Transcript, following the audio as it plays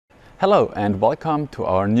Hello and welcome to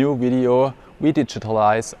our new video, We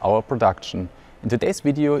Digitalize Our Production. In today's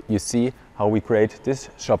video you see how we create this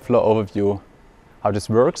shop floor overview. How this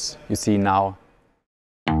works you see now.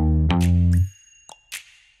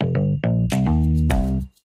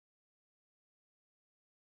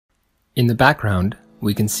 In the background,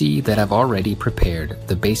 we can see that I've already prepared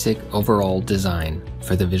the basic overall design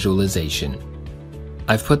for the visualization.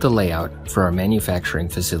 I've put the layout for our manufacturing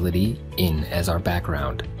facility in as our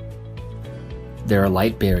background. There are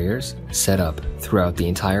light barriers set up throughout the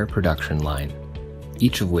entire production line,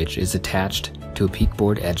 each of which is attached to a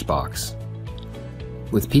Peakboard Edge box.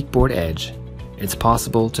 With Peakboard Edge, it's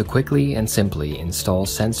possible to quickly and simply install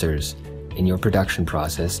sensors in your production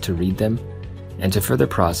process to read them and to further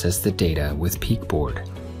process the data with Peakboard.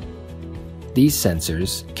 These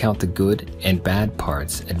sensors count the good and bad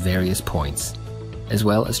parts at various points, as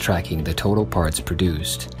well as tracking the total parts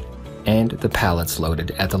produced and the pallets loaded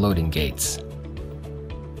at the loading gates.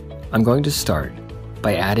 I'm going to start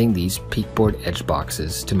by adding these Peakboard Edge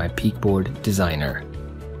boxes to my Peakboard Designer.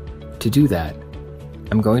 To do that,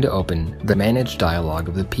 I'm going to open the Manage dialog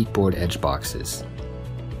of the Peakboard Edge boxes,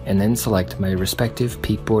 and then select my respective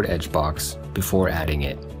Peakboard Edge box before adding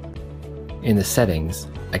it. In the settings,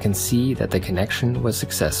 I can see that the connection was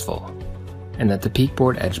successful, and that the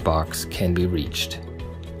Peakboard Edge box can be reached.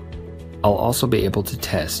 I'll also be able to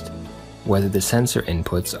test whether the sensor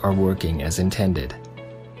inputs are working as intended.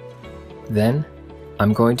 Then,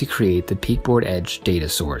 I'm going to create the Peakboard Edge data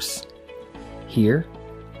source. Here,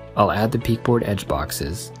 I'll add the Peakboard Edge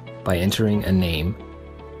boxes by entering a name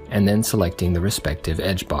and then selecting the respective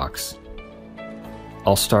edge box.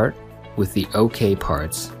 I'll start with the OK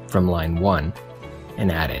parts from line 1 and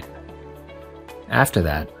add it. After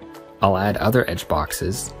that, I'll add other edge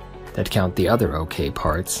boxes that count the other OK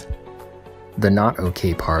parts, the not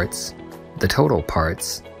OK parts, the total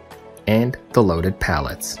parts, and the loaded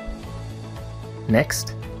pallets.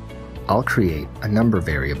 Next, I'll create a number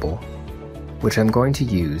variable, which I'm going to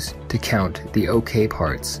use to count the OK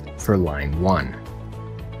parts for line 1.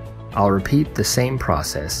 I'll repeat the same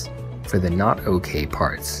process for the not OK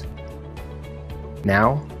parts.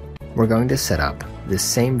 Now, we're going to set up this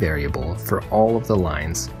same variable for all of the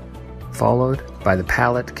lines, followed by the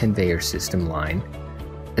pallet conveyor system line,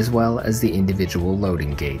 as well as the individual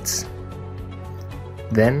loading gates.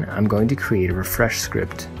 Then I'm going to create a refresh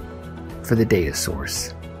script for the data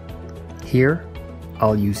source. Here,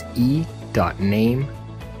 I'll use e.name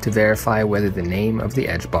to verify whether the name of the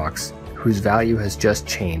edge box whose value has just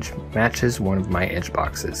changed matches one of my edge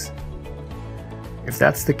boxes. If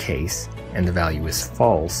that's the case and the value is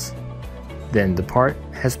false, then the part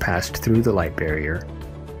has passed through the light barrier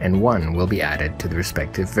and 1 will be added to the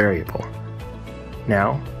respective variable.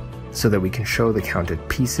 Now, so that we can show the counted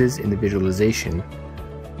pieces in the visualization,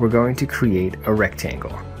 we're going to create a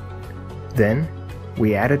rectangle. Then,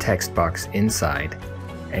 we add a text box inside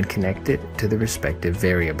and connect it to the respective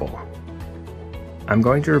variable. I'm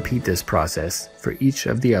going to repeat this process for each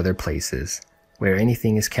of the other places where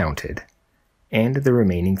anything is counted, and the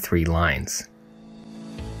remaining 3 lines.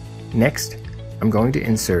 Next, I'm going to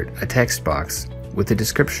insert a text box with a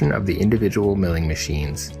description of the individual milling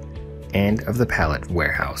machines and of the pallet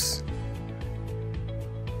warehouse.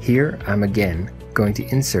 Here, I'm again going to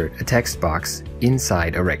insert a text box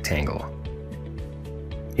inside a rectangle.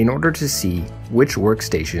 In order to see which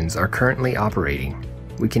workstations are currently operating,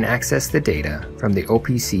 we can access the data from the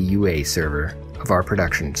OPC UA server of our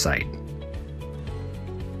production site.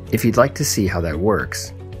 If you'd like to see how that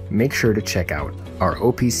works, make sure to check out our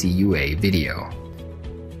OPC UA video.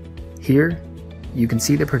 Here, you can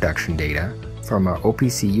see the production data from our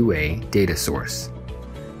OPC UA data source.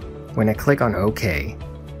 When I click on OK,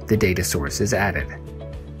 the data source is added.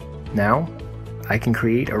 Now, I can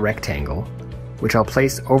create a rectangle which I'll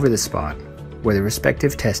place over the spot where the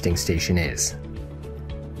respective testing station is.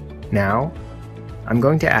 Now, I'm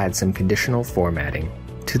going to add some conditional formatting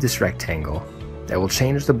to this rectangle that will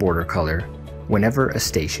change the border color whenever a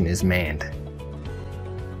station is manned.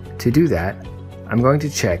 To do that, I'm going to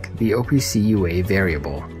check the OPC UA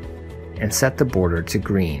variable and set the border to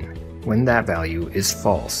green when that value is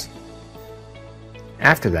false.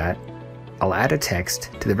 After that, I'll add a text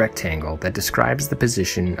to the rectangle that describes the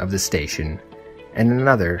position of the station and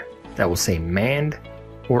another that will say manned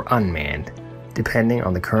or unmanned depending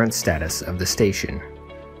on the current status of the station.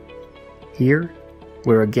 Here,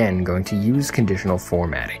 we're again going to use conditional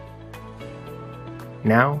formatting.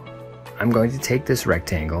 Now, I'm going to take this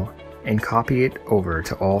rectangle and copy it over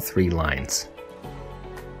to all 3 lines.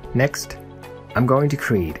 Next, I'm going to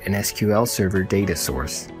create an SQL Server data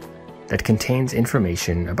source that contains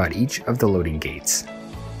information about each of the loading gates.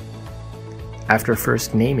 After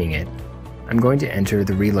first naming it, I'm going to enter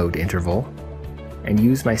the reload interval and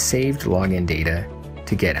use my saved login data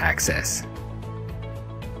to get access.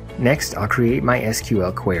 Next, I'll create my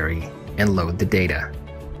SQL query and load the data.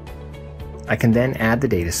 I can then add the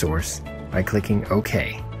data source by clicking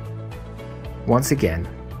OK. Once again,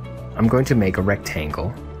 I'm going to make a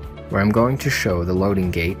rectangle where I'm going to show the loading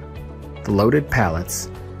gate, the loaded pallets,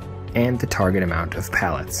 and the target amount of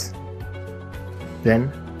pallets.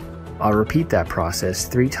 Then, I'll repeat that process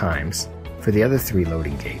 3 times for the other 3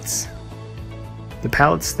 loading gates. The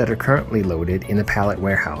pallets that are currently loaded in the pallet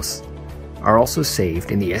warehouse are also saved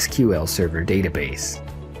in the SQL Server database.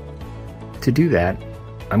 To do that,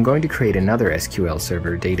 I'm going to create another SQL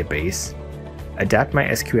Server database, adapt my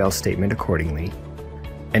SQL statement accordingly,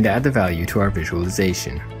 and add the value to our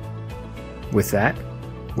visualization. With that,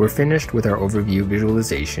 we're finished with our overview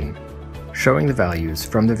visualization, showing the values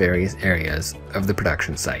from the various areas of the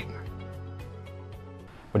production site.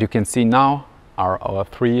 What you can see now are our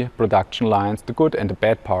 3 production lines, the good and the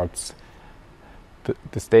bad parts.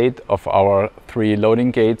 The state of our 3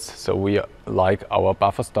 loading gates, so we like our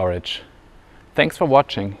buffer storage. Thanks for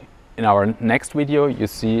watching. In our next video you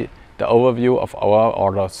see the overview of our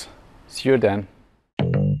orders. See you then.